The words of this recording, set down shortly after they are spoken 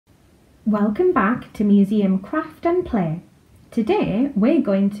Welcome back to Museum Craft and Play. Today we're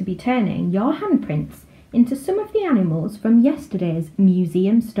going to be turning your handprints into some of the animals from yesterday's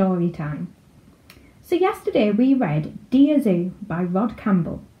museum story time. So yesterday we read Dear Zoo by Rod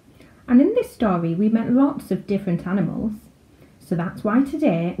Campbell, and in this story we met lots of different animals. So that's why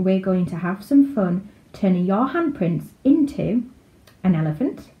today we're going to have some fun turning your handprints into an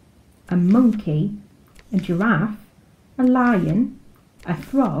elephant, a monkey, a giraffe, a lion, a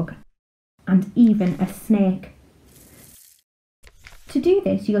frog, and even a snake. To do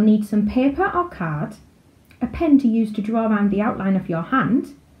this, you'll need some paper or card, a pen to use to draw around the outline of your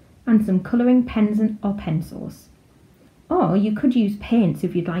hand, and some colouring pens or pencils. Or you could use paints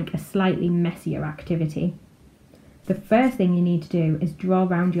if you'd like a slightly messier activity. The first thing you need to do is draw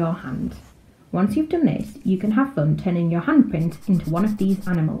around your hand. Once you've done this, you can have fun turning your handprint into one of these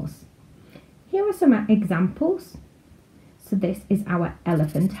animals. Here are some examples. So this is our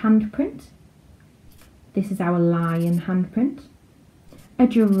elephant handprint. This is our lion handprint. A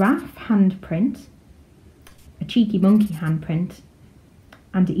giraffe handprint. A cheeky monkey handprint.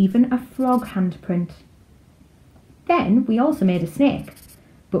 And even a frog handprint. Then we also made a snake,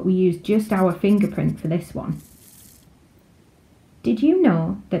 but we used just our fingerprint for this one. Did you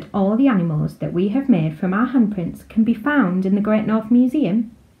know that all the animals that we have made from our handprints can be found in the Great North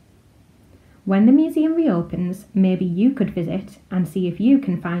Museum? When the museum reopens, maybe you could visit and see if you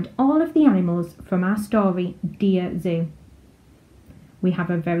can find all of the animals from our story, Dear Zoo. We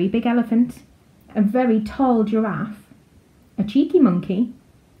have a very big elephant, a very tall giraffe, a cheeky monkey,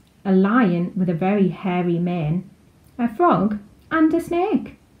 a lion with a very hairy mane, a frog, and a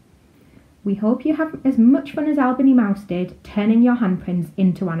snake. We hope you have as much fun as Albany Mouse did turning your handprints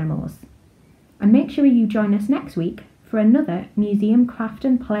into animals. And make sure you join us next week for another Museum Craft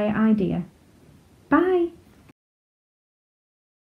and Play idea. Bye!